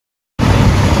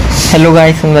Hello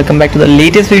guys, and welcome back to the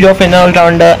latest video of an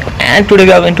all-rounder. And today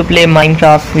we are going to play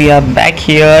Minecraft. We are back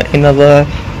here in our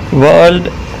world,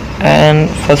 and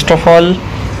first of all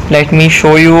let me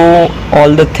show you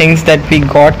all the things that we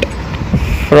got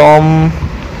from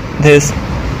this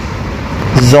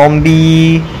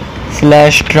zombie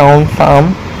slash ground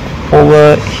farm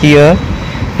over here.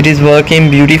 It is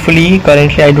working beautifully.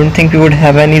 Currently I don't think we would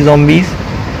have any zombies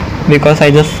because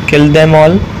I just killed them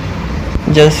all.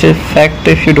 Just a fact,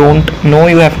 if you don't know,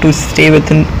 you have to stay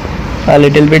within a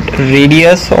little bit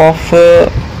radius of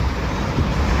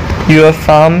your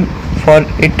farm for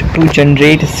it to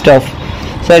generate stuff.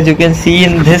 So as you can see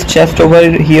in this chest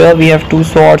over here, we have 2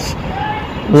 swords,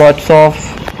 lots of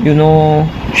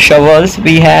shovels.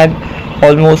 We had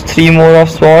almost 3 more of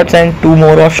swords and 2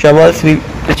 more of shovels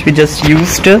which we just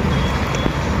used.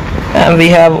 And we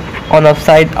have on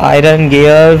upside iron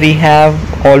gear. We have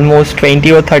almost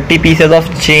 20 or 30 pieces of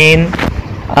chain,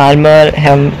 armor,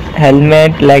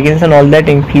 helmet, leggings and all that,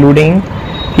 including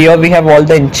here we have all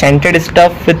the enchanted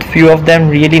stuff with few of them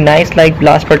really nice, like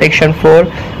blast protection 4,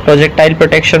 projectile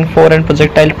protection 4 and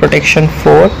projectile protection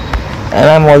 4. And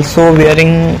I'm also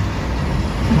wearing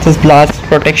this blast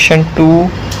protection 2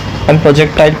 and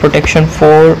projectile protection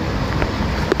 4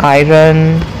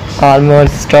 iron armor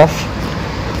stuff.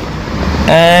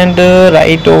 And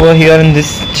right over here in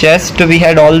this chest we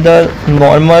had all the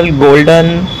normal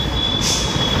golden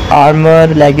armor,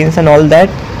 leggings and all that.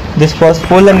 This was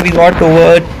full, and we got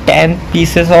over 10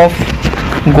 pieces of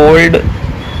gold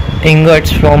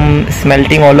ingots from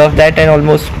smelting all of that, and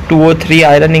almost 2 or 3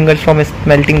 iron ingots from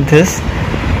smelting this.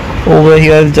 Over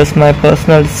here is just my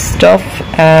personal stuff,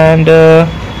 and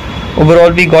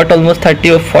overall we got almost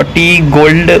 30 or 40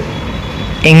 gold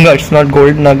ingots, not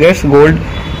gold nuggets, gold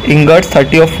ingots,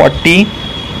 30 or 40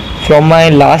 from my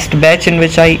last batch, in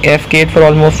which I AFK'd for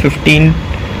almost 15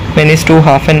 minutes to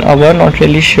half an hour, not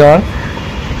really sure.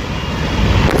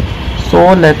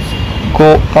 So let's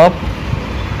go up.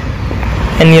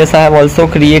 And yes, I have also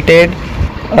created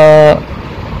a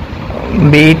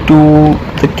way to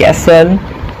the castle,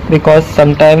 because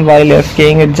sometimes while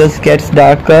AFKing it just gets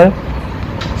darker.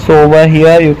 So over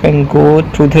here you can go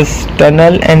through this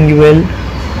tunnel and you will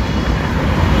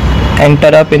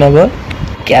enter up in our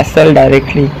castle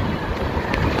directly.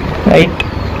 Right,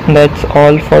 that's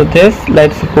all for this.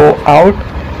 Let's go out.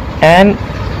 And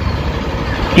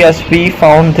yes, we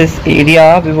found this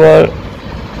area.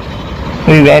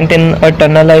 We went in a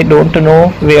tunnel. I don't know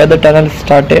where the tunnel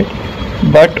started,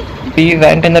 but we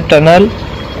went in the tunnel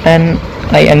and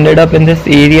I ended up in this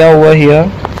area over here,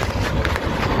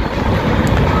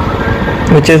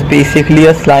 which is basically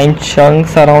a slime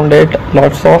chunks around it,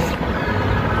 lots of.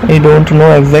 I don't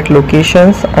know exact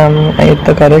locations. Am I at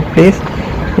the correct place?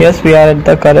 Yes, we are at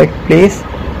the correct place.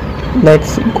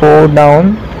 Let's go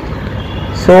down.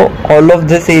 So all of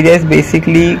this area is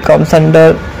basically comes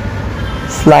under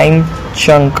slime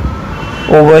chunk.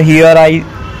 Over here I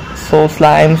saw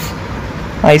slimes.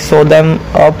 I saw them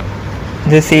up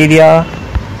this area.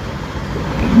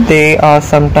 They are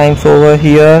sometimes over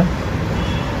here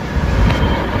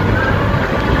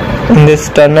in this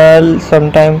tunnel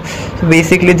sometimes. So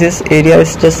basically this area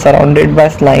is just surrounded by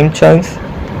slime chunks,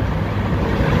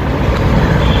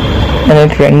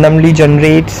 and it randomly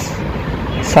generates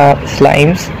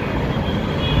slimes.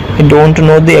 I don't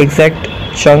know the exact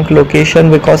chunk location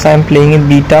because I am playing in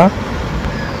beta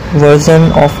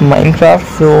version of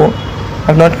Minecraft, so I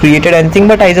have not created anything,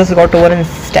 but I just got over a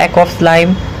stack of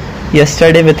slime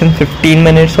yesterday within 15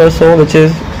 minutes or so, which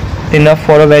is enough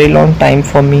for a very long time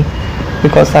for me,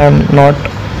 because I am not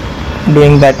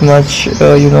doing that much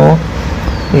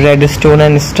redstone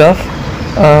and stuff.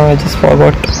 I just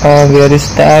forgot where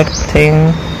is that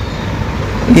thing.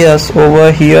 Yes,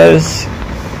 over here is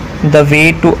the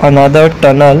way to another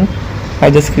tunnel. I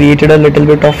just created a little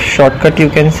bit of shortcut, you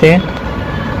can say,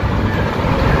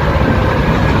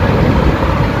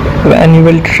 and you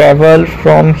will travel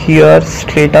from here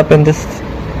straight up in this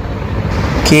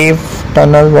cave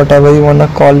tunnel, whatever you wanna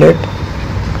call it.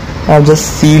 I've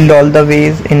just sealed all the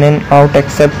ways in and out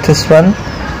except this one,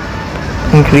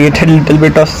 and created a little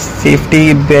bit of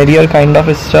safety barrier kind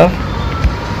of stuff.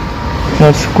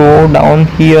 Let's go down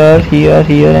here,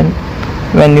 and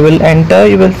when you will enter,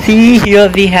 you will see here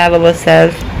we have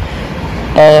ourselves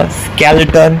a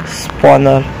skeleton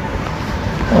spawner.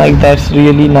 Like, that's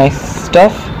really nice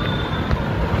stuff.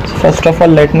 So first of all,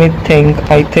 let me think.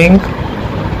 I think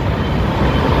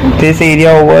this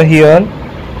area over here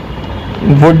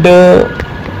would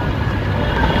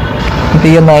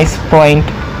be a nice point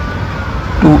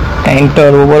to enter.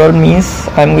 Overall means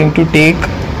I'm going to take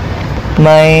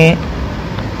my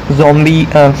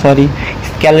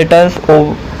skeletons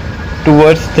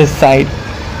towards this side,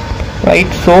 right?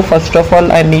 So first of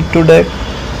all I need to dig,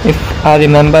 if I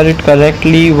remember it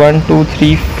correctly, 1 2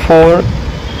 3 4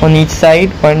 on each side.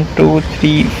 1 2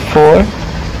 3 4.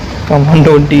 Come on,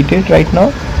 don't eat it right now.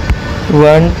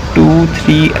 1 2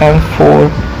 3 and 4.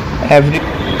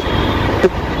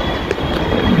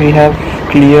 We have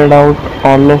cleared out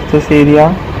all of this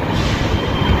area.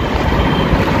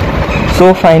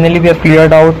 So finally we have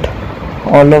cleared out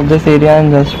all of this area,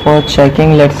 and just for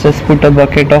checking, let's just put a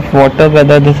bucket of water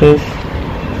whether this is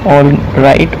all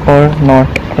right or not.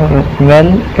 Well,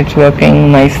 it's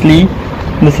working nicely.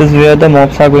 This is where the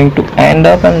mobs are going to end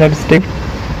up, and let's take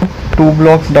 2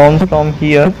 blocks down from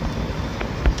here.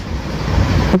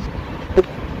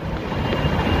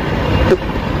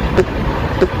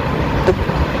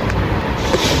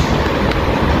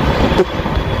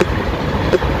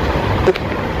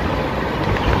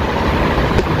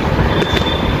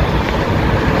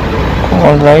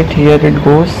 Alright, here it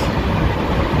goes.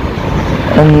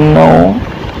 And now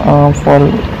for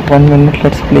 1 minute,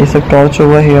 let's place a torch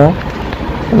over here.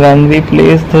 When we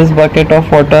place this bucket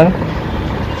of water,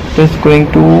 it is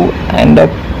going to end up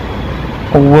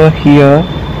over here.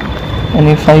 And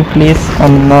if I place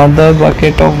another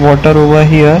bucket of water over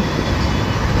here,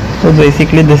 so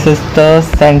basically this is the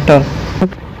center.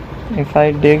 If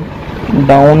I dig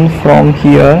down from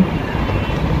here,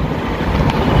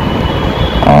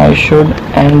 I should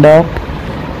end up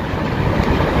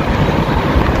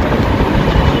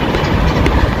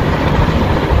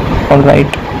alright.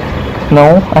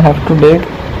 Now I have to dig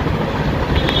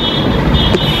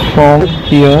from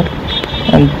here,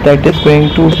 and that is going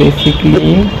to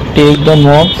basically take the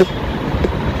mobs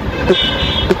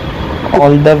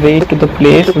all the way to the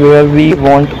place where we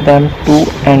want them to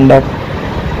end up.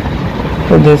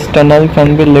 So this tunnel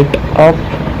can be lit up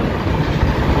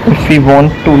if we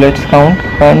want to. Let's count.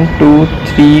 1 2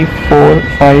 3 4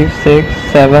 5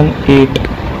 6 7 8.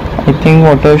 I think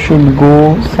water should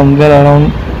go somewhere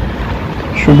around,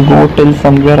 should go till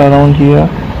somewhere around here.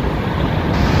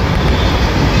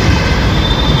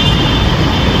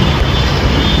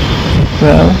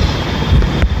 Well,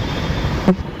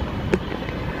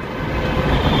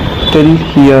 till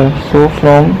here. So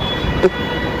from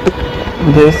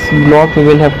this block we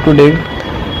will have to dig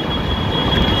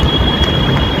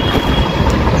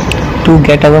to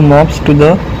get our mobs to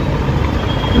the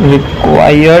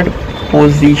required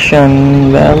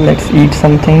position. Well, let's eat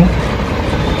something.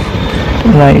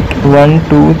 Right, 1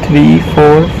 2 3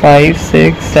 4 5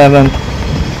 6 7th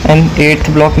and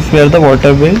 8th block is where the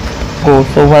water will go.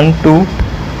 So 1 2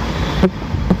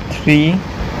 3.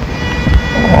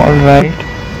 Alright,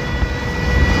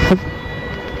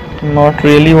 not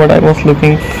really what I was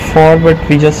looking for, but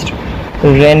we just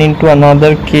ran into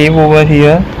another cave over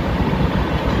here.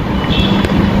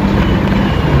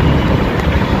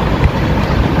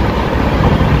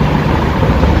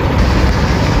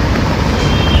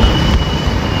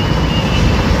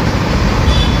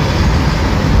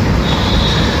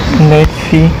 Let's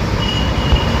see,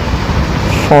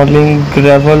 falling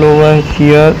gravel over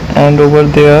here and over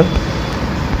there.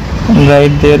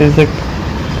 Right there is a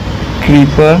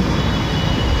creeper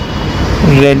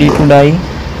ready to die.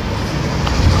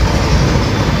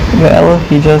 Well,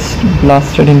 he just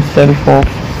blasted himself off.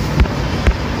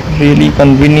 Really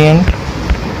convenient.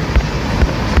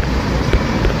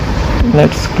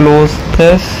 Let's close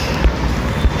this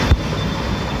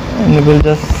and we'll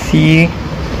just see.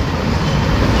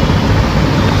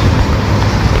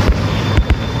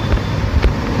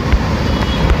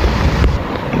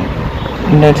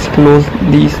 Let's close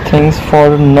these things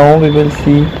for now. We will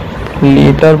see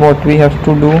later what we have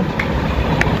to do.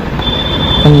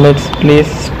 And let's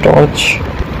place torch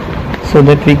so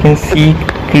that we can see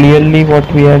clearly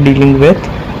what we are dealing with.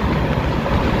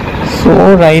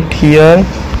 So right here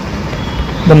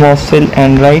the moss will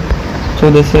end, right? So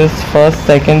this is first,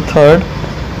 second, third,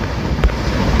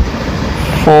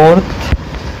 fourth,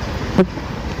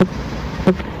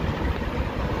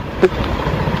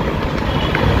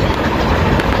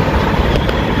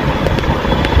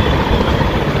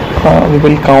 we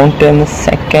will count in a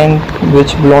second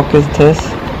which block is this.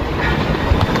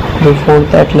 Before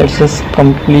that, let's just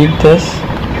complete this.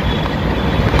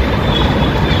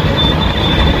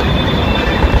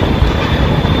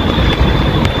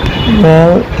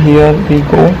 Well, here we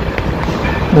go.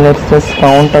 Let's just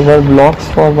count our blocks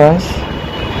for once.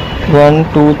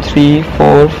 1 2 3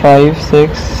 4 5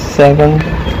 6 7.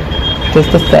 This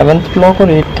is the 7th block or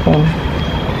 8th one?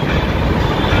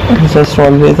 It's just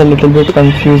always a little bit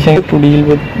confusing to deal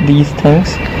with these things.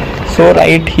 So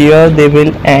right here they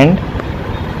will end,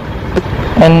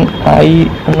 and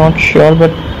I'm not sure,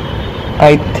 but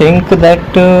I think that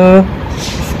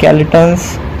skeletons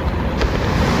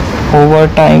over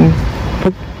time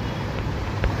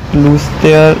lose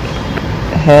their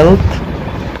health.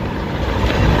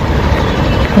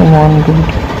 Come on, dude.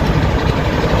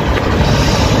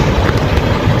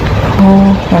 Oh,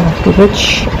 I have to reach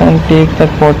and take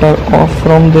that water off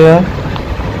from there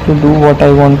to do what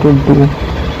I want to do.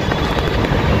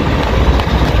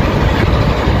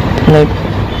 Like,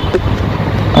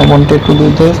 I wanted to do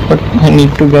this, but I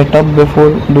need to get up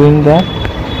before doing that.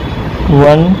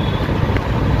 1,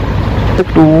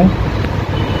 2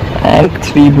 and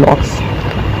 3 blocks.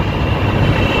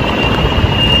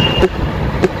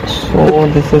 So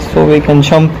this is so we can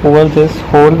jump over this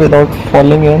hole without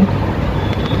falling in.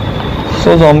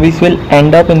 So zombies will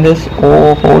end up in this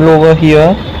hole over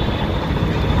here,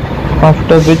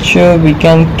 after which we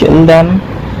can kill them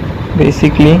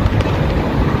basically.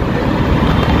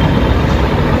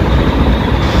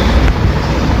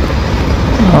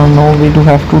 Now we do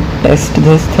have to test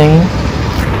this thing.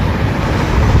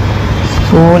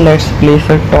 So let's place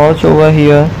a torch over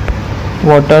here,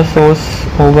 water source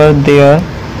over there,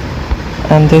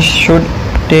 and this should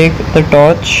take the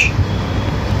torch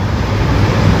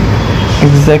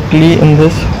exactly in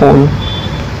this hole.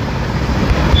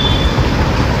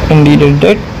 Indeed it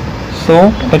did,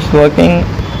 so it's working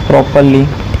properly.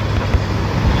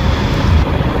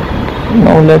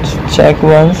 Now let's check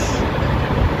once.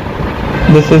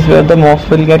 This is where the mobs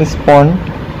will get spawned.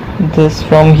 This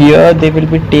from here they will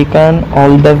be taken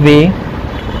all the way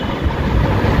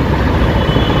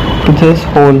to this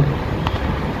hole,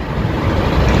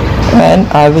 and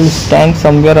I will stand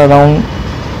somewhere around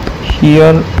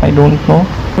here. I don't know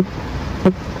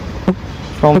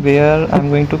from where I'm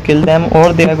going to kill them,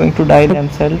 or they are going to die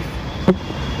themselves.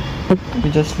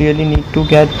 We just really need to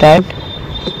get that.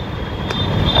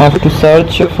 I have to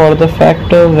search for the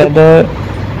fact whether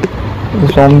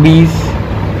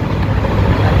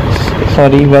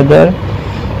whether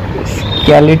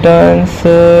skeletons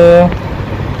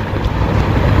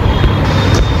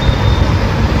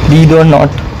breed or not.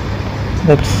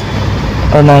 That's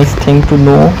a nice thing to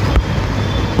know.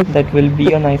 That will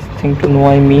be a nice thing to know,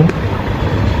 I mean.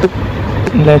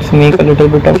 Let's make a little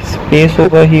bit of space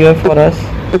over here for us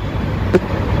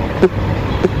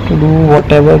to do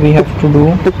whatever we have to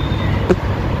do.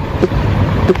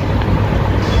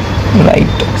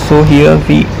 Right, so here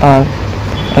we are.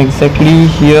 Exactly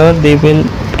here they will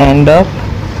end up,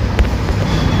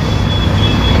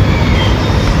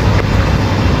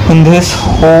 in this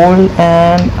hole,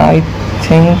 and I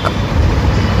think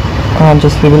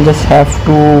we will just have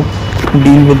to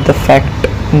deal with the fact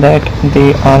that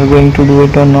they are going to do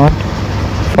it or not.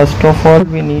 First of all,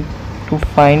 we need to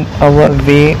find our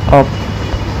way up,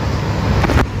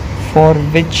 for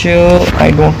which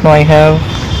I don't know. I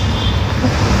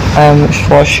am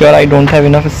for sure I don't have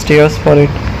enough stairs for it.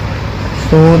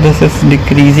 So this is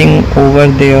decreasing over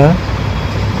there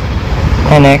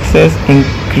and access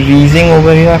increasing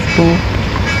over here.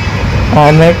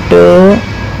 I'm at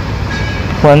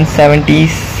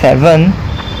 177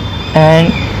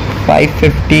 and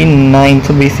 559,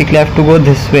 so basically I have to go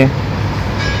this way.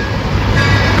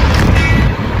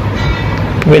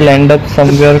 We'll end up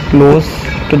somewhere close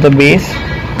to the base,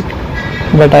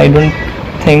 but I don't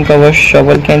think our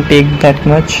shovel can take that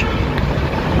much.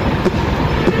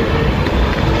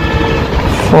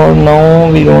 For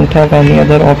now we don't have any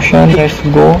other option. Let's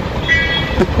go,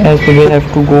 as we will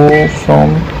have to go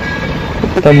from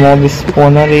the mob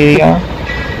spawner area.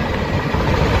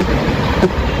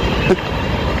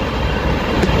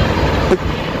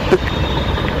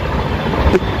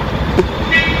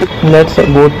 Let's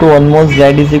go to almost z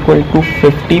is equal to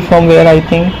 50, from where I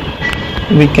think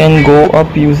we can go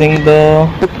up using the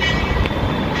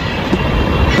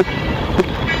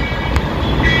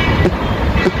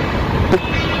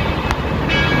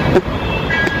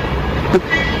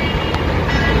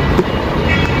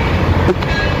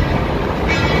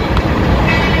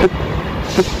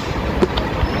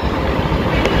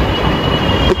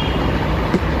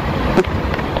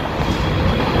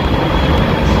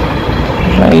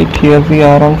right here. We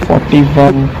are on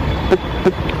 41.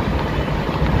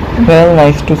 Well,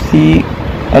 nice to see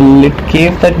a lit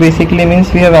cave. That basically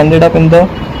means we have ended up in the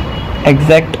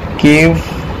exact cave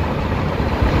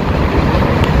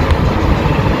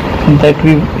that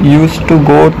we used to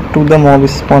go to the mob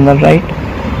spawner, right?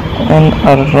 And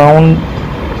around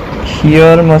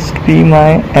here must be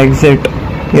my exit.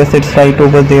 Yes, it's right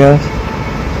over there.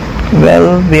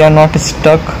 Well, we are not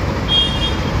stuck,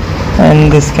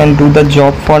 and this can do the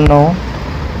job for now.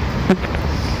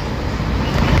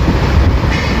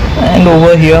 And and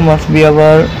over here must be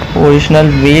our original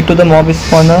way to the mob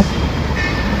spawner.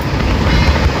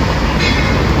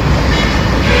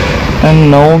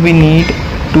 And now we need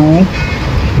to,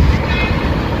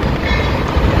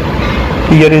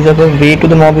 here is our way to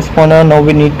the mob spawner. Now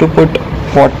we need to put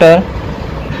water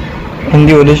in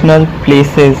the original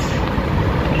places.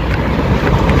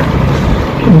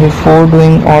 Before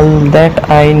doing all that,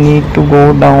 I need to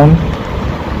go down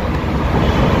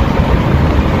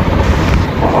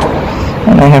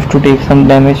and I have to take some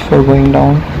damage for going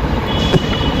down.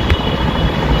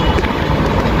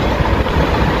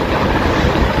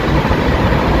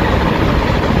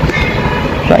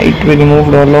 Right, we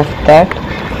removed all of that.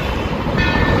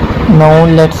 Now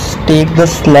let's take the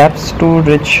slabs to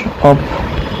reach up.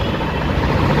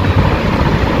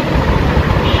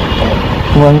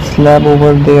 One slab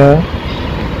over there,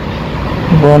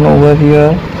 one over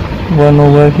here, one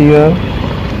over here,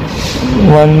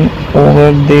 one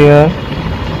over there.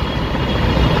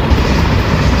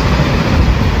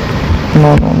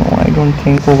 No, I don't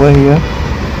think over here.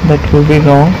 That will be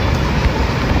wrong.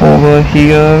 Over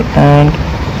here and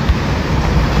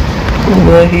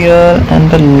over here,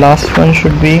 and the last one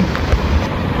should be.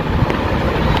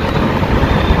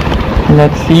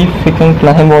 Let's see if we can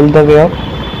climb all the way up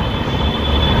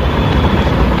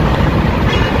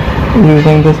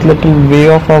using this little way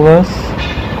of ours.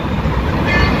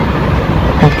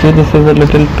 Okay, this is a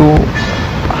little too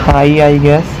high, I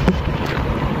guess.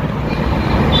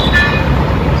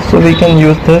 So we can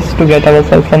use this to get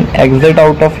ourselves an exit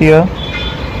out of here,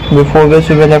 before which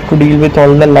we will have to deal with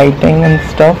all the lighting and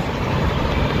stuff.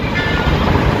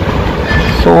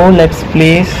 So let's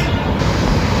place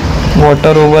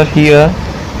water over here.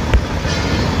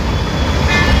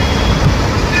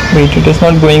 Wait, it is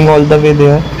not going all the way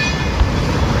there.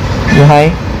 Why?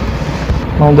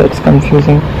 Now that's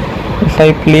confusing. If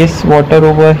I place water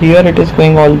over here, it is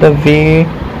going all the way.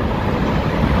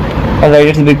 Alright,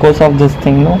 it's because of this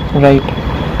thing, no? Right.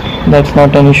 That's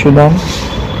not an issue then.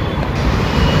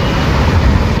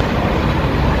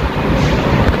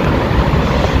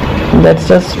 Let's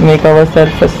just make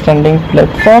ourselves a standing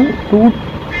platform. Dude,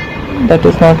 that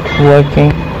is not working.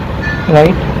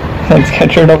 Right? Let's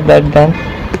get rid of that then.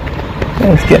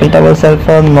 Let's get ourselves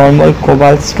a normal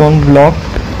cobalt stone block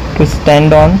to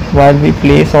stand on while we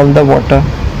place all the water.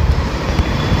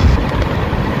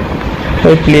 So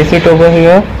we place it over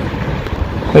here.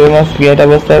 We must get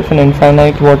ourselves an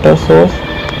infinite water source.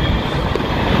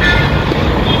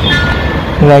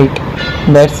 Right,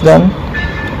 that's done.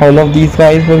 All of these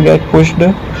guys will get pushed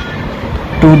to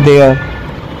there.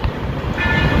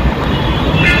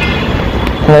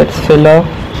 Let's fill up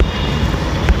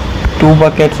 2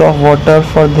 buckets of water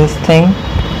for this thing.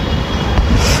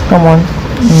 Come on.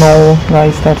 No,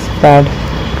 guys, that's bad.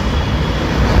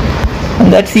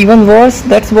 And that's even worse.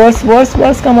 That's worse.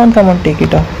 Come on, take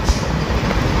it up.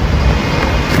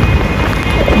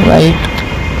 Right.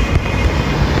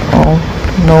 Oh,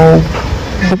 nope.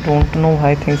 I don't know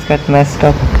why things get messed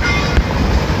up.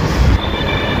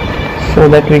 So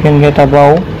that we can get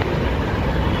above.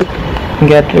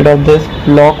 Get rid of this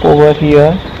block over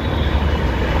here.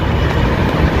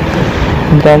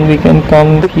 Then we can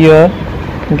come here,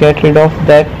 get rid of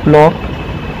that block.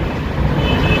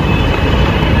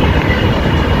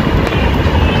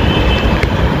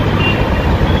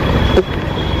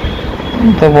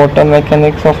 The water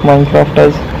mechanics of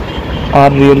Minecrafters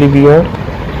are really weird.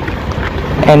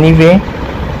 Anyway,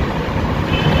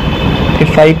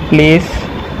 if I place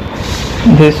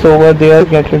this over there,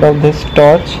 get rid of this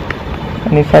torch,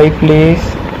 and if I place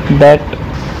that,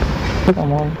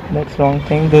 come on, that's wrong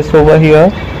thing, this over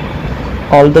here,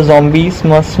 all the zombies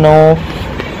must now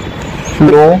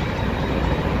flow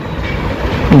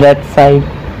that side.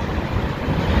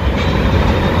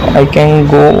 I can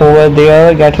go over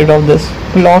there, get rid of this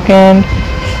block, and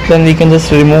then we can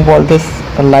just remove all this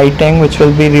lighting, which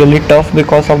will be really tough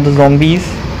because of the zombies.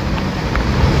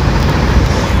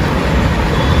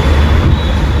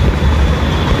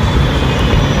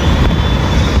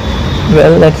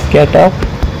 Well, let's get up,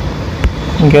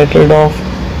 get rid of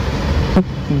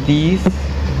these.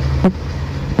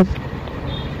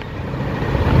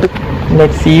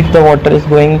 Let's see if the water is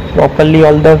going properly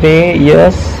all the way.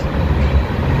 Yes,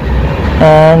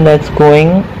 and that's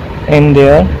going in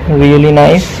there. Really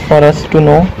nice for us to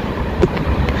know.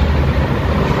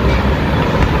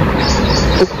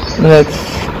 Let's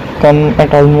come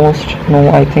at almost, no,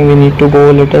 I think we need to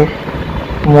go a little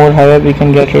more higher. We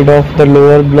can get rid of the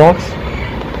lower blocks,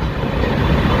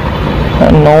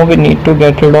 and now we need to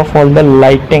get rid of all the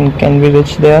lighting. Can we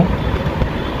reach there?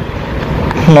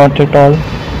 Not at all.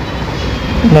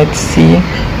 Let's see.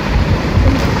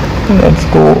 Let's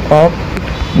go up,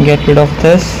 get rid of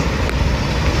this.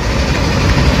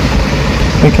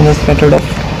 We can just get rid of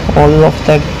all of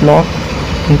that block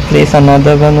and place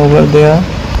another one over there.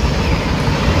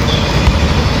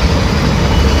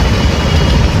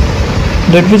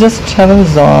 Did we just have a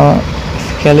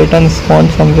skeleton spawn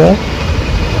somewhere?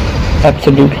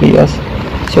 Absolutely yes.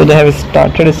 So they have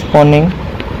started spawning.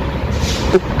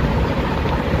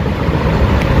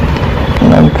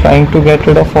 And I'm trying to get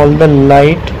rid of all the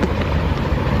light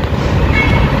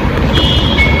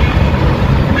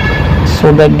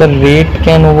so that the rate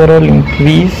can overall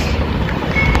increase.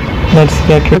 Let's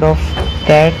get rid of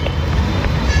that.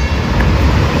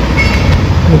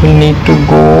 We will need to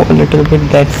go a little bit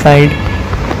that side.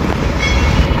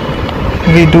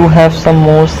 We do have some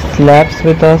more slabs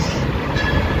with us.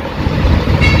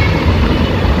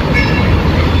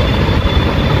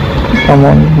 Come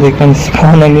on, they can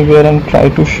spawn anywhere and try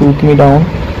to shoot me down.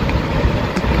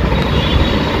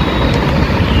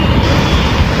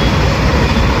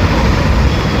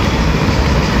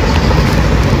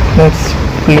 Let's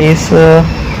place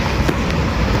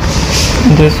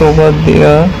this over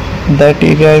there. That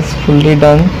area is fully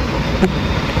done.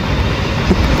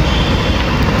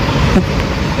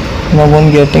 Now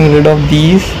I'm getting rid of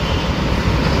these.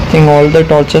 I think all the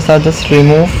torches are just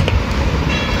removed.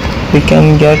 We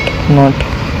can get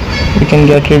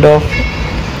rid of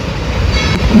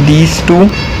these two.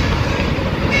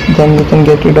 Then we can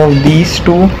get rid of these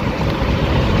two.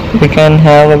 We can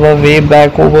have our way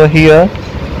back over here.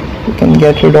 We can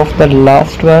get rid of the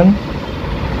last one.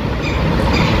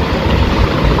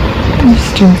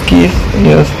 Just in case,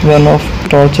 yes, one of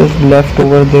torches left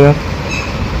over there.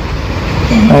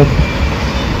 I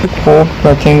hope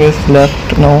nothing is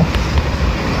left now.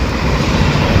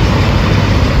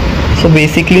 So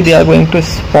basically they are going to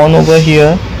spawn over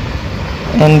here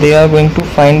and they are going to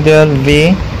find their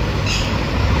way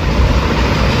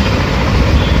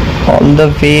all the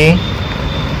way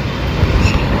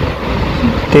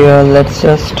there. Let's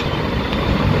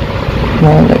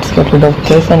get rid of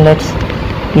this and let's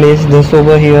place this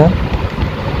over here.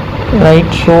 Right,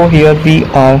 so here we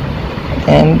are,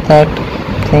 and that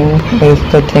thing is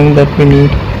the thing that we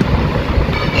need.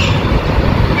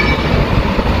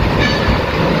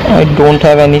 I don't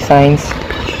have any signs.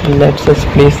 Let's just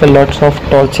place a lots of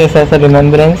torches as a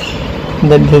remembrance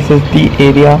that this is the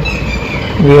area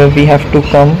where we have to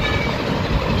come.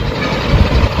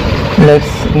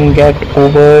 Let's get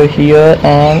over here,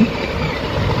 and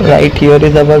right here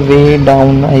is our way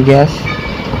down, I guess.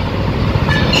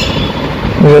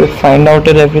 We'll find out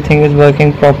if everything is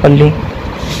working properly.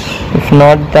 If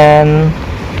not, then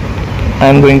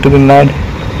I'm going to be mad.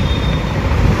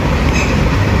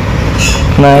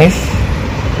 Nice.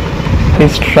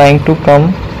 He's trying to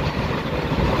come,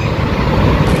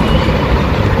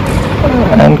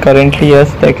 and currently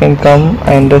yes, they can come.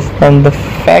 I understand the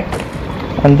fact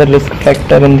and the risk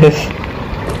factor in this.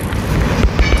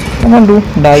 Come on, do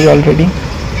die already.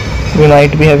 We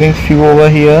might be having few over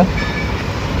here.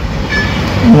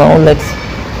 Now let's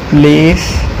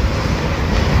place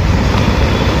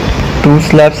 2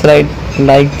 slabs right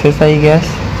like this, I guess,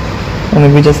 or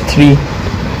maybe just 3.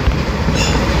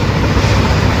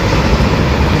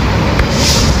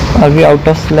 Are we out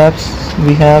of slabs?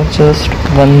 We have just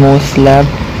 1 more slab,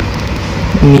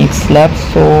 neat slab.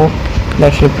 So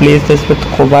let's replace this with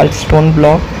cobalt stone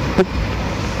block.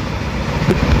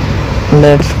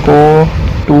 Let's go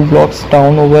 2 blocks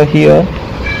down over here.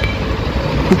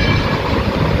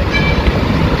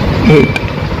 Wait,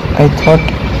 I thought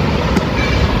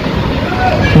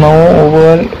now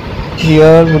over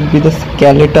here would be the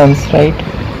skeletons, right?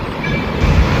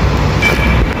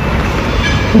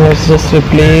 Let's just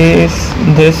replace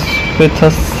this with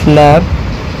a slab.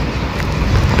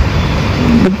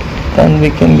 Then we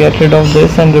can get rid of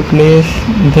this and replace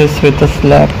this with a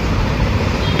slab,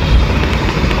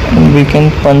 and we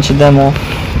can punch them off.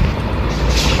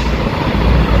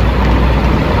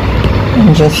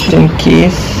 And just in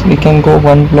case, we can go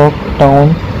 1 block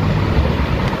down,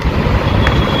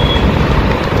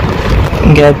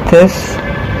 get this,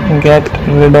 get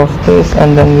rid of this,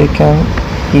 and then we can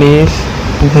place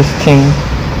this thing.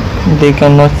 They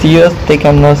cannot see us, they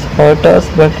cannot hurt us,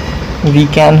 but we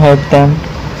can hurt them.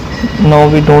 Now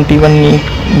we don't even need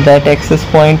that access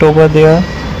point over there.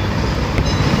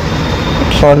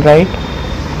 It's alright.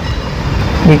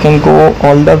 We can go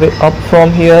all the way up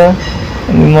from here.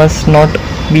 We must not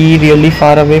be really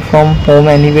far away from home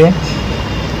anyway.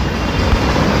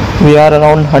 We are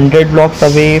around 100 blocks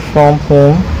away from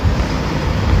home.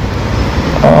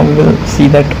 We'll see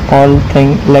that all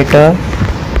thing later.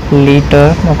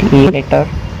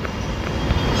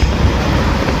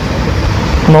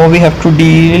 Now we have to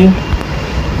deal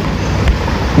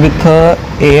with a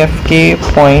AFK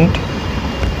point,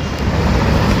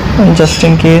 and just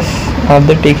in case, are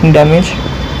they taking damage?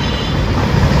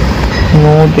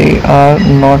 No, they are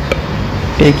not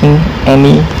taking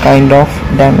any kind of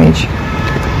damage.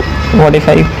 What if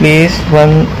I place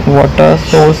one water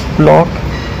source block?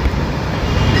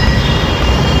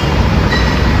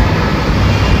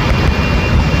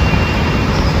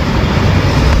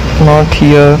 Not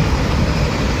here.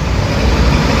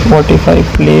 What if I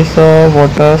place a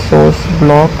water source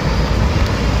block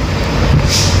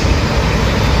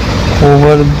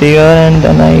over there, and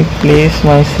then I place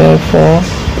myself a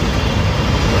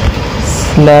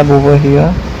slab over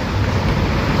here?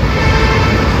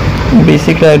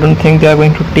 Basically, I don't think they are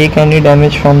going to take any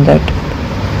damage from that.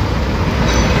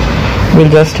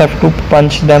 We'll just have to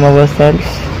punch them ourselves.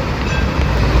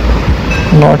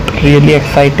 Not really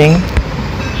exciting.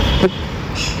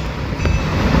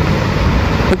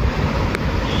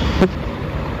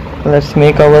 Let's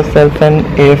make ourselves an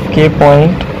AFK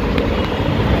point,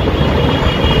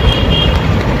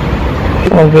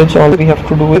 for which all we have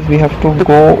to do is we have to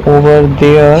go over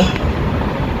there.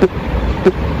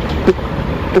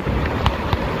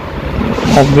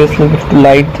 Obviously we have to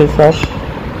light this up.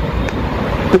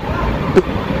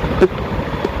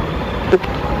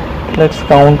 Let's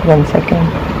count 1 second.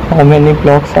 How many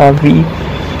blocks are we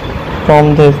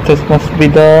from this? This must be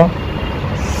the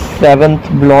 7th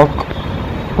block.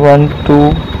 1,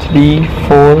 2, 3,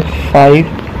 4, 5,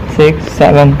 6,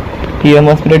 7. Here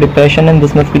must be the depression, and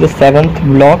this must be the 7th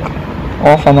block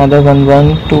of another one.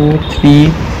 1, 2, 3,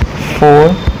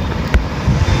 4,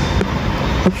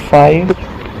 5,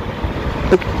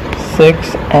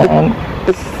 6 and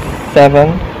 7.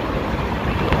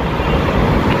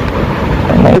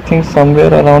 And I think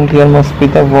somewhere around here must be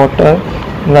the water,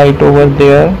 right over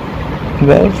there.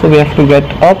 Well, so we have to get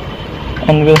up,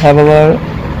 and we'll have our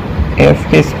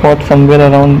AFK spot somewhere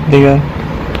around there.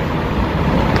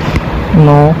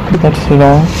 No, that's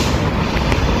wrong.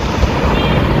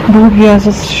 Dude, we are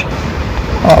just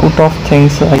out of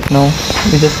things right now.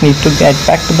 We just need to get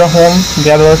back to the home,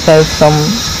 grab ourselves some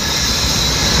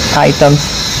items.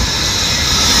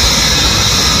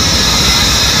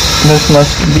 This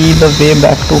must be the way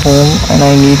back to home, and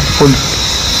I need food.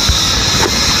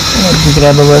 Let's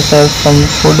grab ourselves some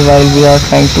food while we are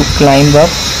trying to climb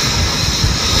up,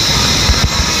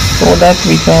 so that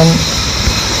we can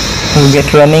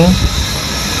get running.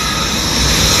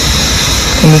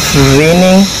 And it's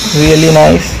raining really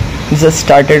nice. It just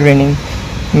started raining,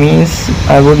 means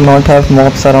I would not have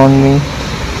mobs around me.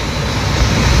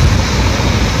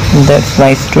 That's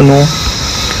nice to know.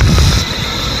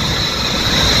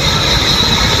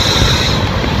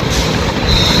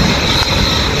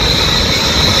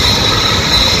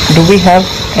 Do we have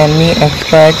any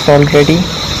extracts already?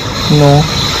 No.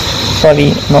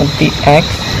 Sorry, not the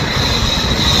axe.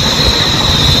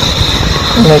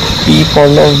 Let's keep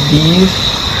all of these.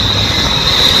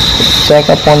 Stack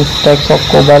upon stacks of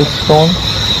cobalt stone.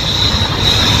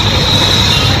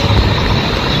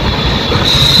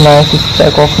 Nice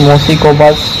stack of mossy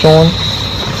cobalt stone.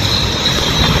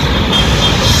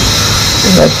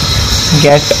 Let's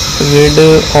get rid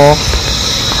of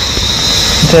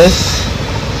this.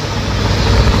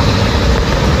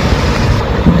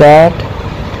 That.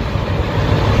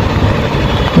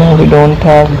 No, we don't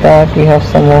have that. We have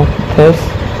some of this.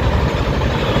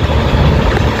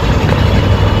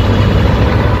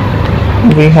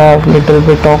 We have little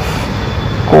bit of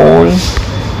coal.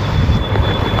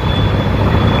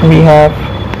 We have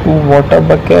 2 water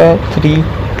buckets, 3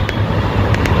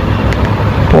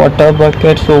 water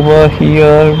buckets over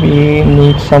here. We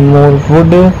need some more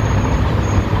wood.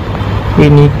 We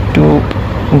need to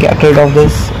get rid of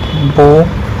this bow.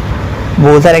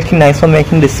 Bows are actually nice for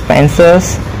making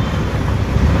dispensers.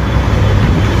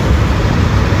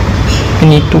 We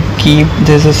need to keep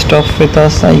this stuff with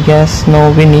us, I guess.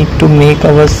 Now we need to make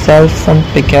ourselves some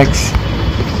pickaxe,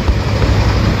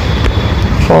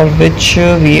 for which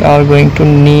we are going to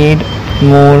need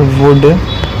more wood.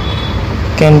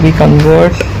 Can we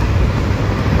convert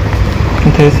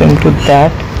this into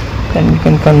that? Then we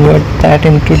can convert that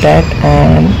into that,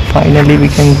 and finally we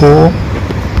can go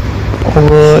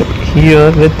over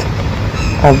here with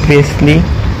obviously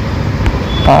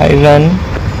iron.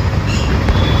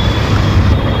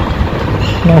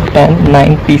 Not 10,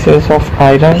 9 pieces of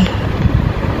iron.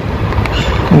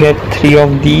 Get 3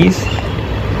 of these,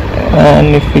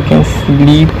 and if we can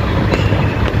sleep.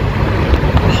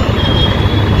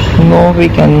 No, we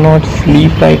cannot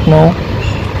sleep right now,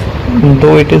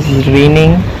 though it is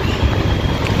raining.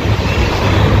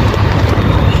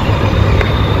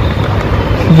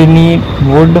 We need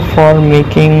wood for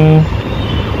making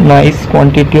nice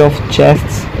quantity of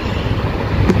chests.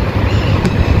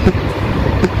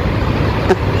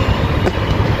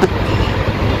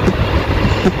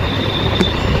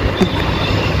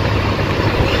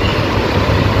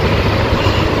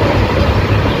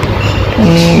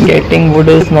 Getting wood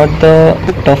is not the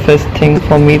toughest thing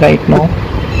for me right now.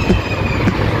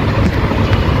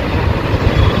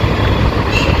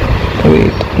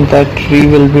 Wait, that tree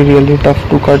will be really tough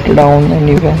to cut down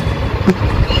anyway.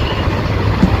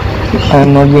 I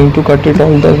am not going to cut it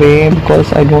all the way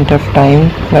because I don't have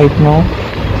time right now.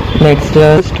 Let's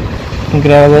just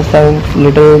grab ourselves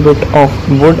little bit of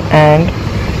wood and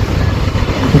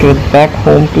get back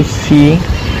home to see.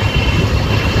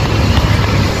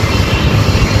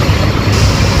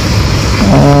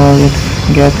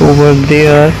 Let's get over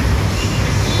there.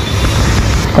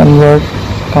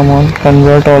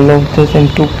 Convert all of this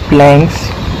into planks.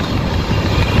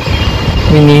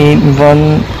 We need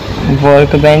one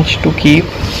workbench to keep,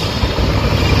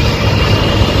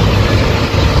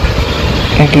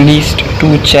 at least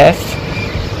 2 chests,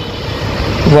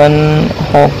 one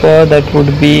hopper that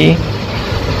would be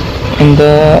in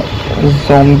the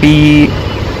zombie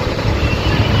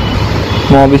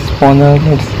mob spawner.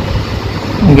 Let's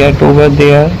get over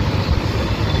there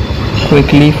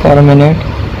quickly for a minute.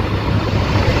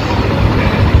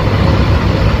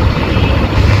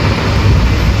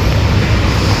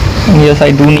 Yes,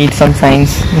 I do need some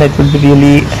signs. That would be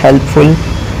really helpful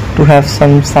to have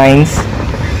some signs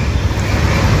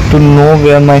to know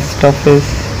where my stuff is.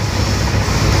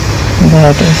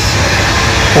 That is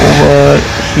over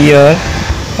here.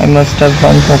 I must have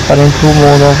one hopper and 2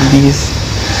 more of these.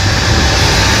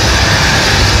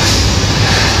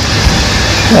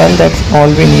 Well, that's all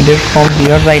we needed from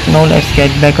here right now. Let's get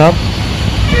back up.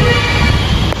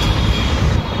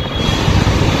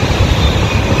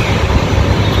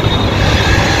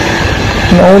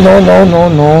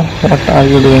 No. What are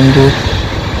you doing, dude?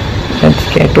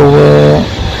 Let's get over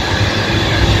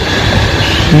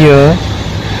here.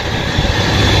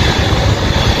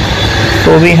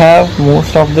 So we have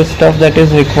most of the stuff that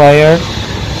is required.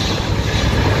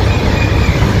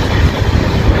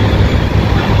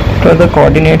 For the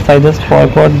coordinates, I just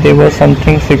forgot they were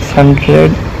something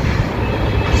 600.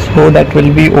 So that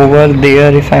will be over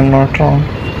there if I'm not wrong.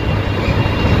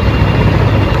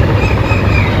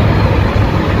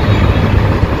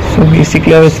 So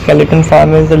basically our skeleton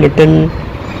farm is a little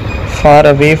far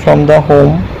away from the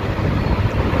home,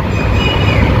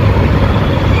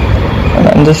 and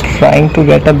I'm just trying to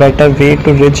get a better way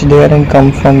to reach there and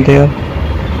come from there.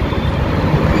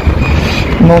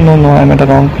 No, I'm at the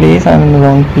wrong place. I'm in the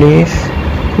wrong place.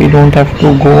 We don't have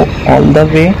to go all the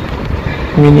way.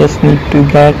 We just need to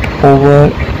get over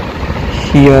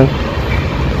here.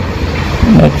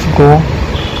 Let's go.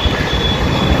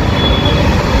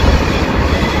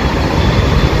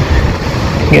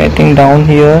 Getting down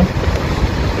here,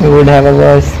 we would have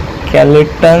our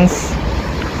skeletons.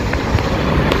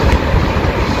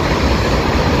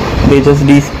 They just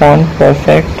despawn.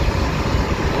 Perfect.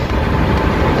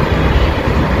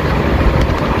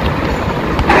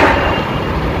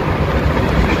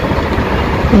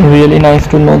 Really nice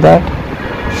to know that.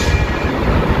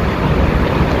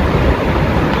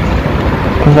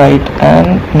 Right,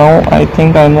 and now I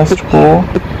think I must go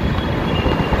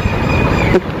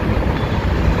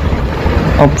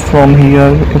up from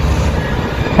here if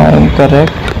I am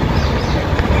correct.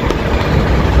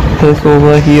 This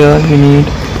over here, we need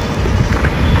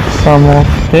some of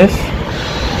this.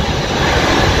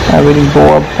 I will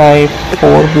go up by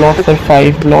 4 blocks or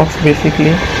 5 blocks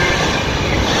basically.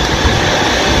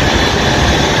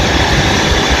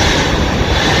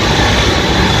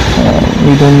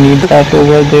 We don't need that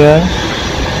over there.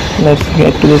 Let's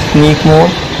get to the sneak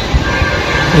mode.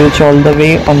 Reach all the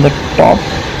way on the top.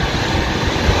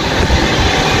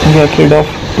 Get rid of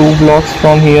 2 blocks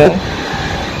from here.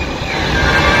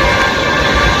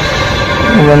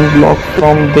 1 block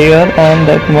from there, and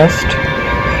that must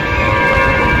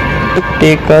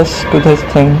take us to this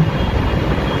thing.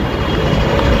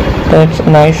 That's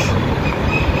nice.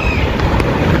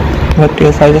 But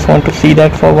yes, I just want to see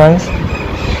that for once.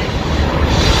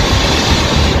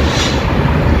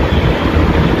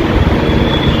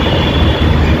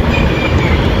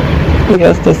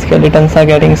 Yes, the skeletons are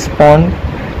getting spawned.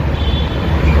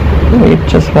 Wait,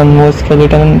 just one more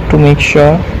skeleton to make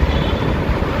sure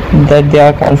that they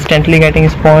are constantly getting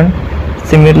spawned,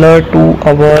 similar to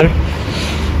our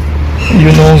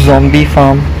zombie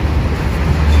farm.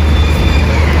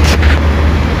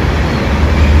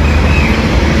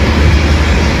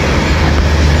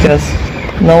 Yes,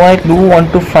 now I do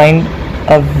want to find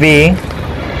away.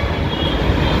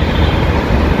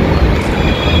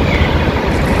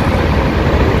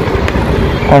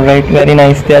 Alright, very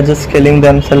nice. They are just killing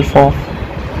themselves off.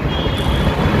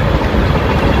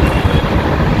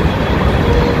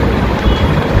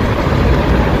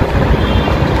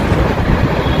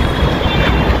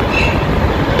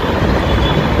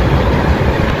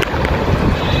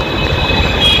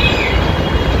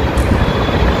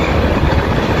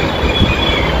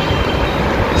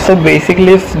 So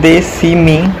basically, if they see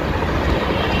me,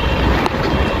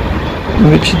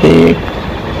 which they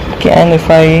can if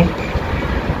I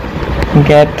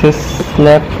get this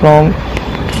slab from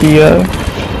here.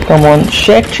 Come on,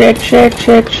 shit.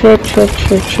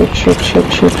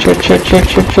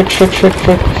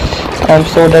 I'm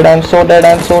so dead.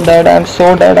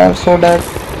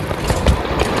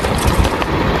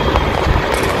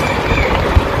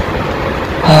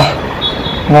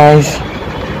 Nice.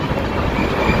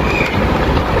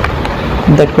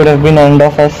 That could have been end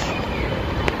of us.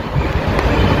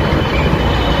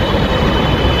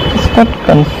 Got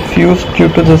confused due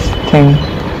to this thing.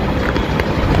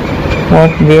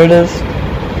 Where does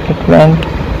it went?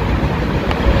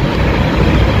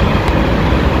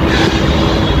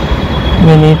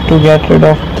 We need to get rid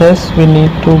of this. We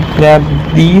need to grab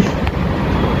these.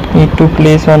 Need to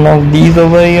place one of these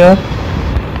over here,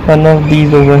 one of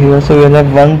these over here. So we'll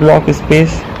have one block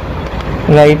space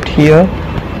right here,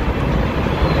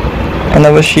 and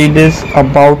our shield is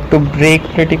about to break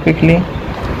pretty quickly.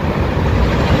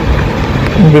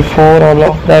 Before all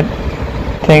of that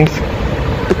things,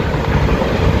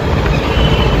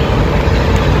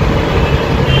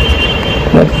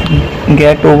 let's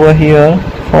get over here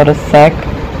for a sec.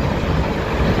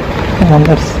 Oh,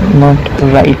 that's not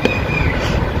right.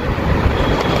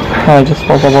 I just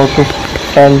was about to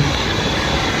fall.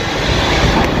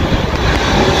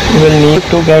 We'll need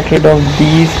to get rid of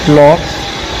these blocks.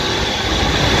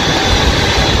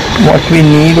 What we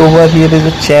need over here is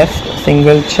a chest,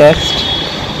 single chest.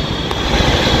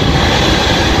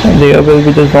 There will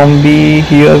be the zombie,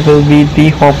 here will be the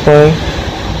hopper,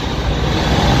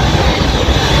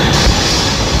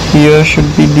 here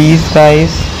should be these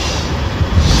guys.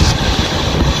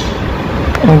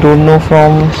 I don't know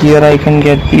from here I can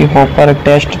get the hopper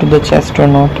attached to the chest or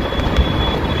not.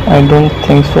 I don't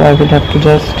think so. I will have to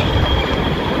just...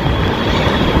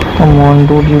 Come on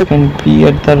dude, you can be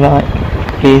at the right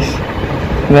place.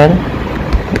 Well,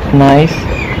 nice.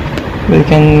 We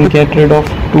can get rid of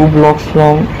 2 blocks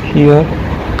from here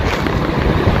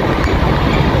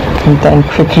and then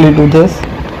quickly do this,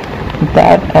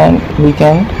 that, and we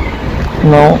can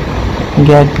now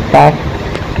get back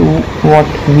to what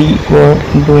we were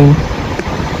doing.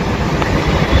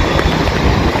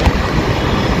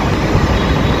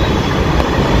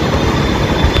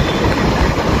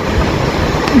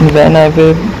 When I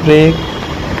will break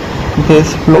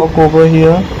this block over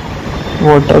here,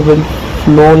 water will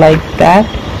flow like that.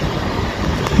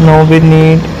 Now we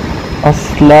need a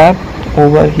slab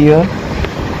over here.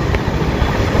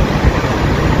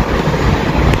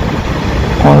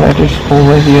 Alright, it's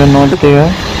over here, not there.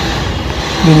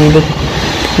 We need a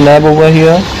slab over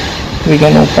here. We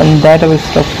can open that, our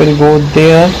stuff will go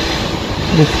there.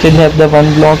 We still have the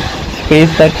 1 block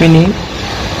space that we need.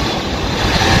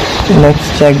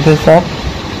 Let's check this up.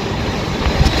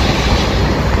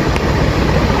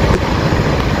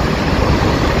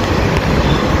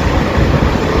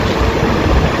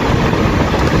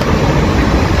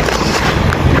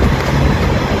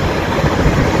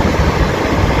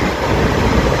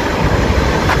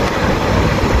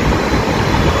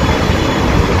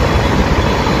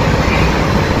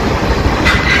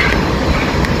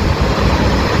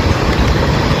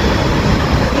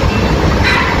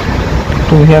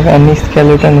 Do we have any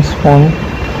skeleton spawn?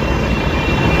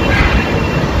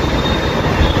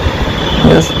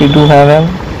 Yes, we do have him.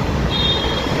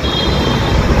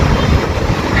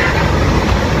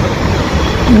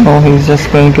 Now he's just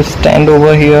going to stand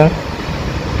over here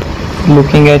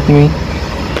looking at me.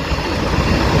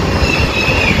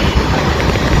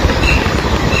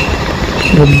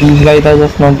 But these guys are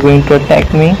just not going to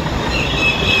attack me.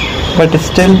 But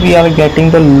still we are getting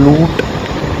the loot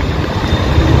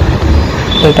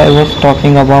that I was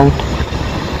talking about.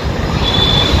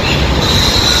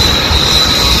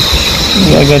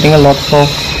 We are getting a lot of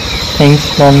things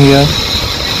from here.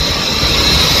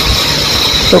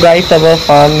 So guys, our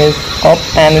farm is up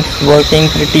and it's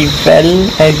working pretty well,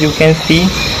 as you can see.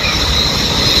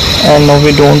 And now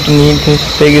we don't need this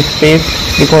big space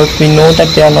because we know that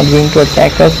they are not going to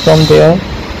attack us from there.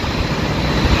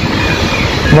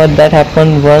 But that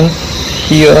happened once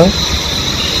here.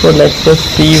 So let's just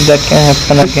see if that can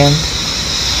happen again.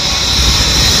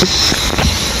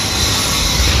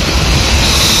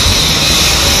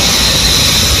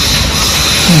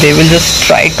 They will just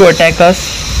try to attack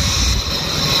us.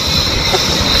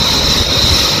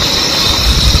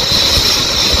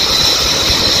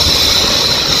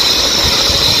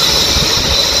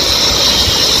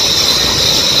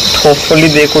 Hopefully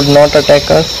they could not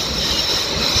attack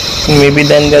us. Maybe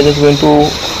then they are just going to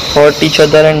hurt each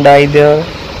other and die there.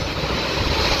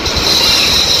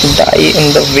 Die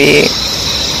in the way.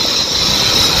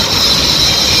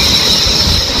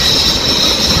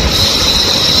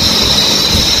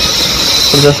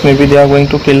 So just maybe they are going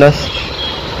to kill us.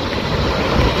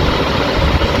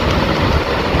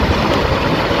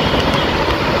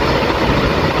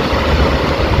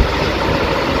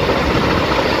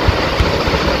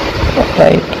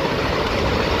 Right.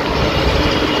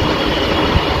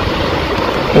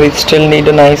 We still need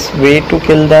a nice way to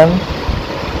kill them.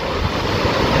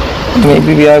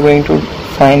 Maybe we are going to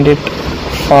find it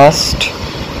fast.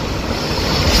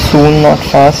 Soon, not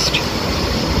fast.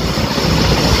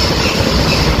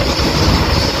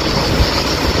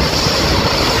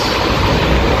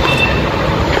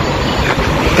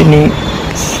 Any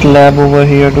slab over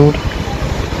here, dude?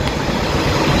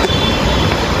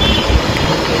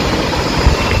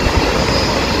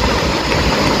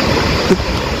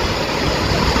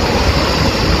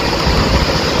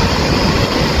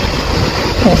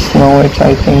 Yes, now it's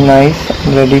I think nice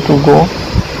and ready to go.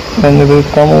 When we will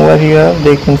come over here,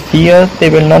 they can see us, they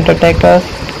will not attack us,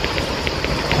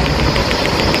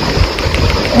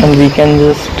 and we can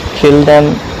just kill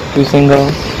them using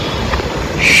a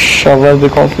shovel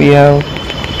because we have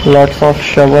lots of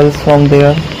shovels from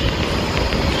there.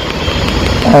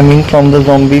 I mean from the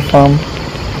zombie farm.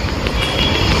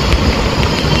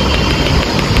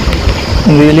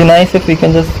 Really nice if we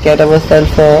can just get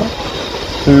ourselves a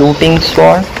looting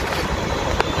sword.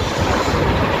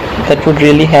 That would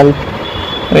really help.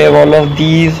 We have all of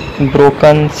these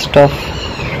broken stuff.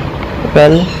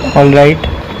 Well, alright.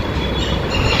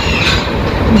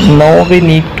 Now we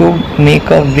need to make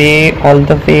a way all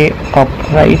the way up,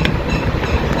 right?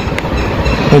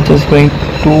 Which is going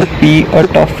to be a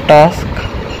tough task.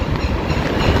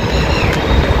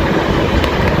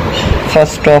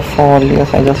 First of all,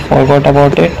 yes, I just forgot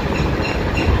about it.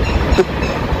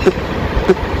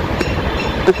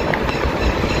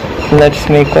 Let's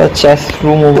make a chest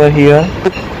room over here.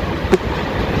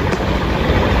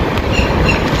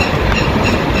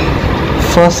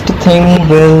 First thing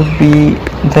will be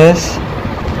this.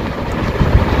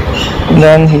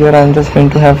 Then here I'm just going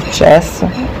to have chests,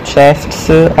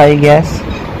 I guess.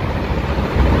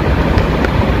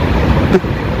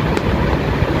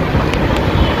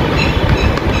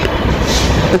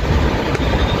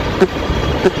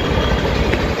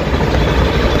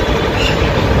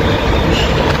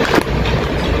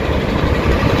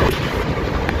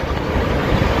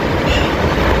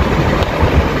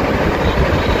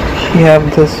 We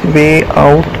have this way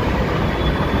out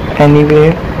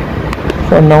anyway.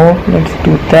 For now, let's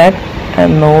do that.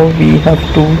 And now we have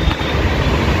to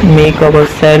make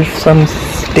ourselves some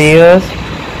stairs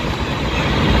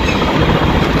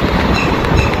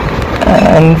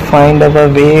and find our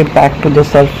way back to the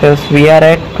surface. We are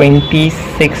at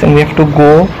 26 and we have to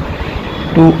go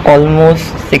to almost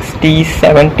 60,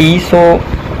 70. So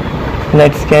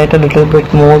let's get a little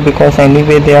bit more because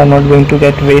anyway they are not going to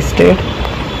get wasted.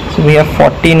 So we have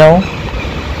 40 now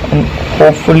and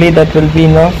hopefully that will be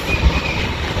enough.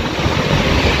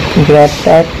 Grab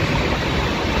that,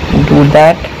 do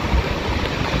that,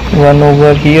 one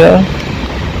over here,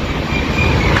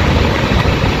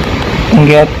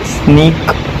 get sneak,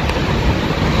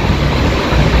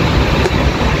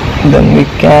 then we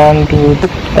can do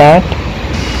that,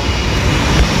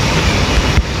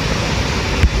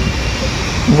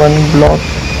 one block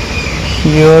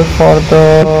here for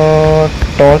the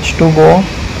torch to go.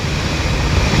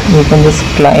 We can just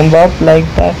climb up like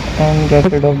that and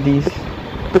get rid of these.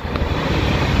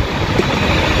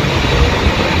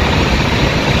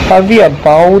 Are we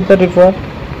above the river?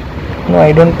 No,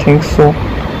 I don't think so.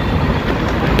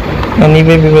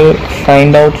 Anyway, we will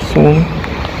find out soon,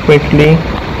 quickly.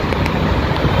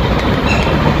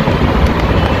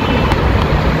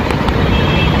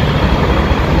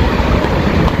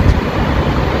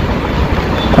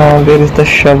 Where is the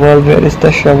shovel? Where is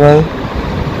the shovel?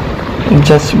 It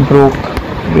just broke.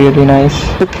 Really nice.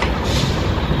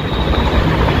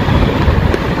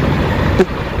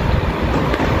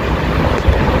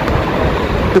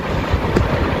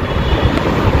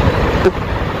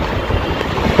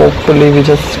 Hopefully we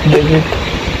just did it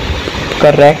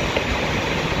correct.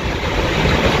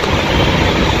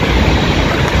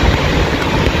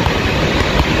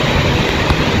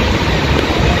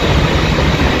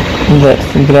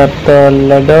 Let's grab the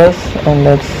ladders and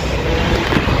let's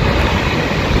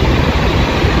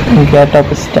get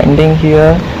up standing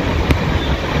here.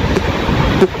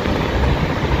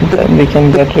 Then we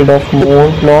can get rid of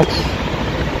more blocks.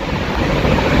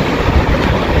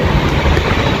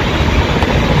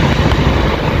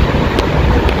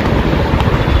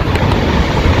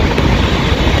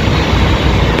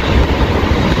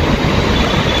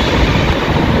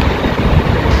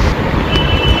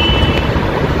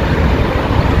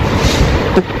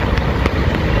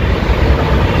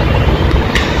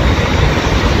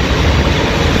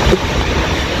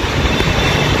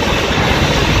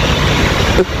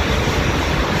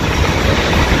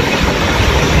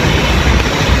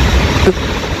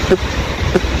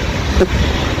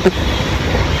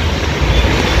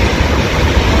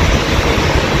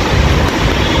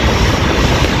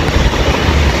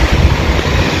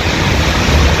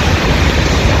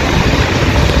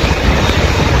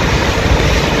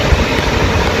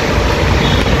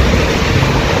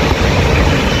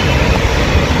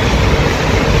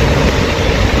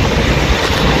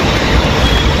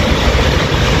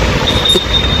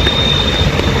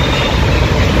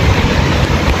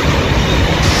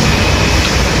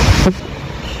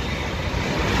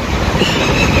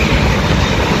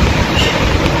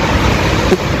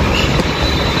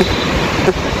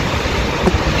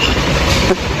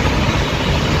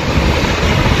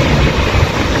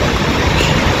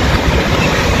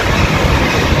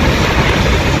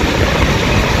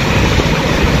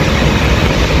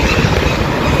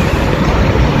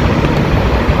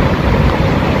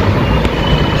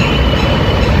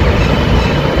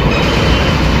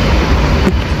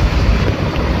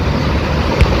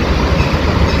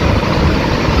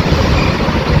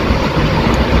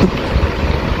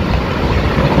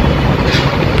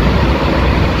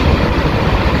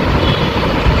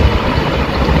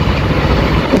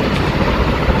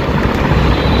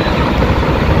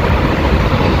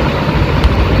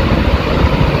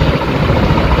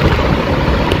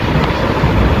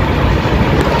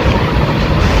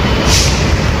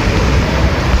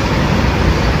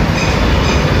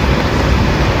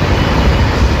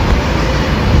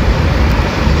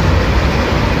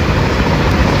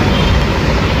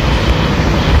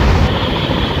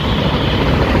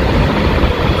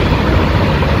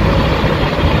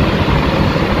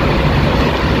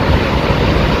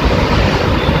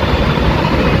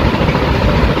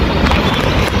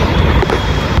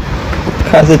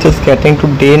 As it is getting to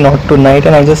day, not to night,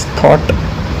 and I just thought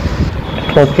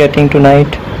it was getting to night.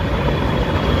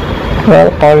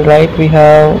 Well, alright, we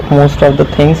have most of the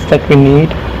things that we need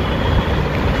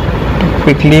to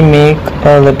quickly make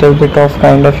a little bit of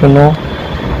kind of,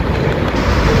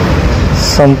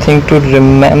 something to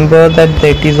remember that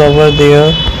is over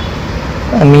there.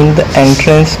 I mean, the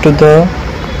entrance to the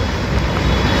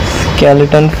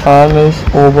skeleton farm is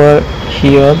over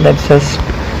here. Let's just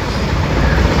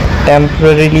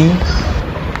temporarily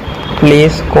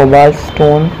place cobalt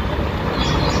stone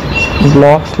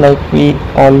blocks like we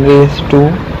always do,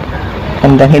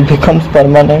 and then it becomes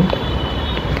permanent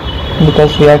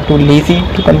because we are too lazy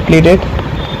to complete it.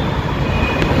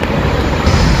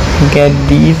 Get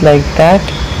these like that.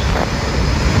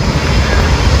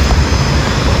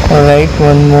 Alright,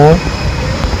 one more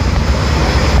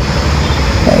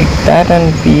like that,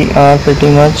 and we are pretty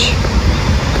much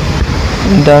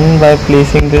done by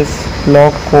placing this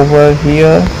block over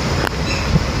here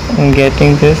and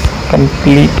getting this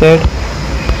completed.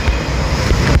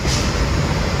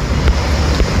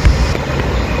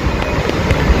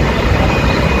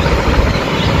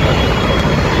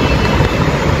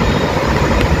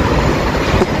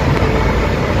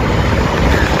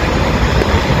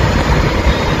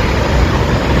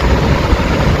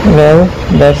 Well,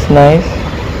 that's nice.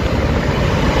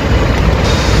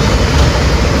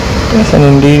 Yes, and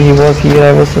indeed he was here.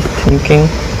 I was just thinking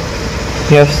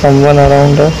we have someone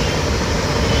around us.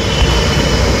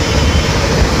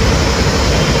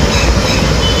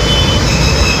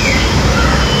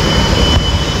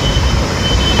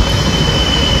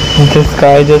 This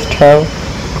guy just have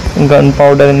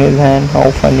gunpowder in his hand.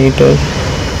 How funny it is.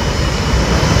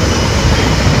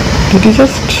 Did he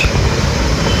just...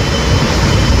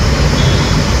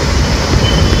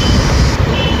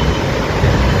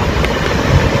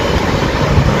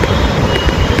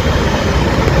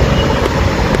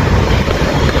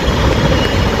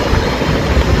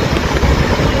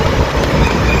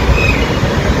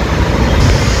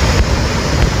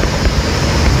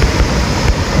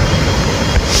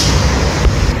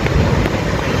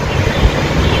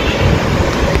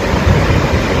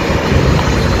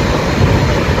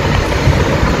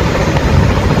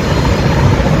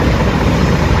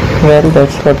 Well,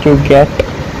 that's what you get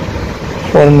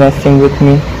for messing with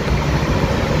me.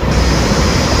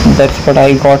 That's what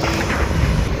I got.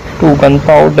 2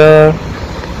 gunpowder,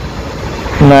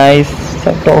 nice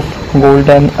set of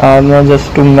golden armor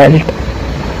just to melt.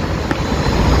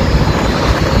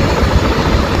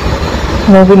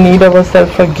 Now we need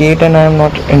ourselves a gate, and I am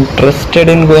not interested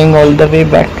in going all the way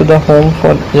back to the home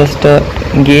for just a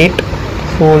gate.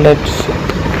 So let's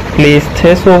place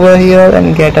this over here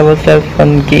and get ourselves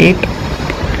one gate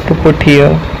to put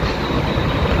here.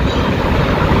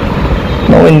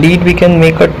 Now indeed we can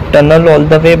make a tunnel all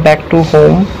the way back to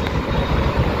home,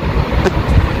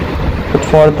 but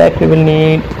for that we will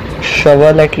need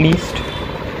shovel at least.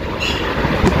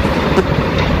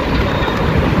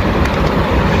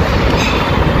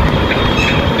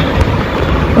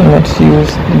 And let's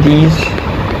use these,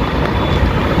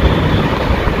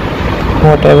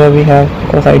 whatever we have,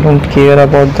 because I don't care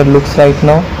about the looks right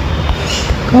now.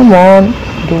 Come on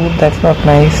dude, that's not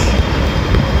nice.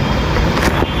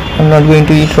 I'm not going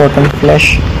to eat rotten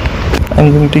flesh.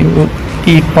 I'm going to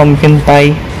eat pumpkin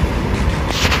pie,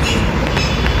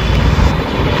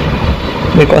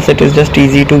 because it is just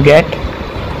easy to get.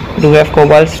 Do we have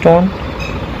cobalt stone?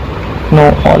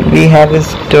 No, all we have is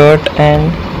dirt.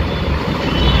 And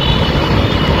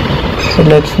so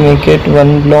let's make it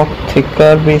 1 block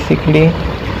thicker basically.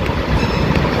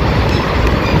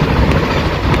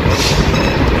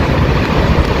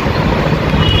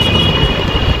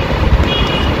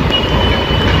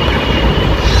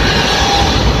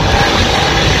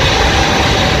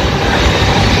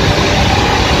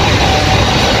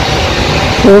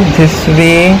 So this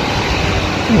way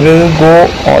will go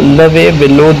all the way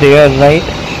below there, right?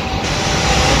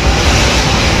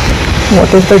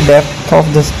 What is the depth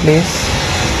of this place?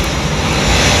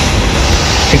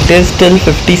 It is till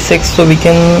 56, so we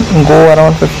can go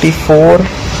around 54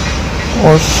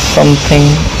 or something,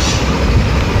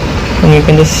 and you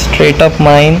can just straight up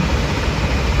mine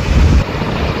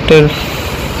till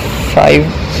 5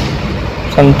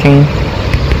 something.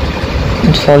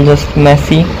 It's all just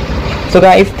messy. So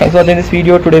guys, thanks for watching this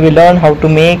video. Today we learned how to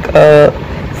make a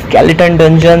skeleton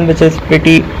dungeon, which is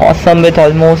pretty awesome with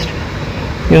almost,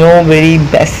 you know, very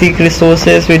basic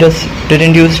resources. We just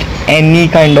didn't use any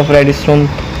kind of redstone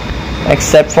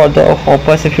except for the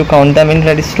hoppers, if you count them in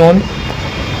redstone.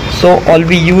 So all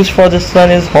we use for this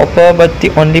one is hopper, but the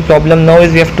only problem now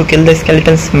is we have to kill the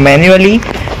skeletons manually,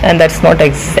 and that's not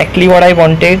exactly what I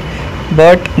wanted.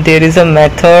 But there is a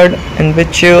method in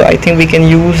which I think we can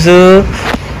use the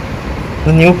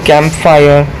new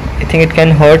campfire. I think it can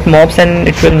hurt mobs and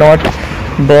it will not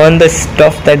burn the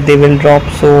stuff that they will drop.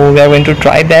 So we are going to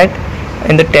try that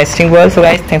in the testing world. So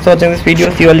guys, thanks for watching this video.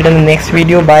 See you all in the next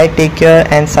video. Bye, take care,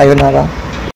 and sayonara.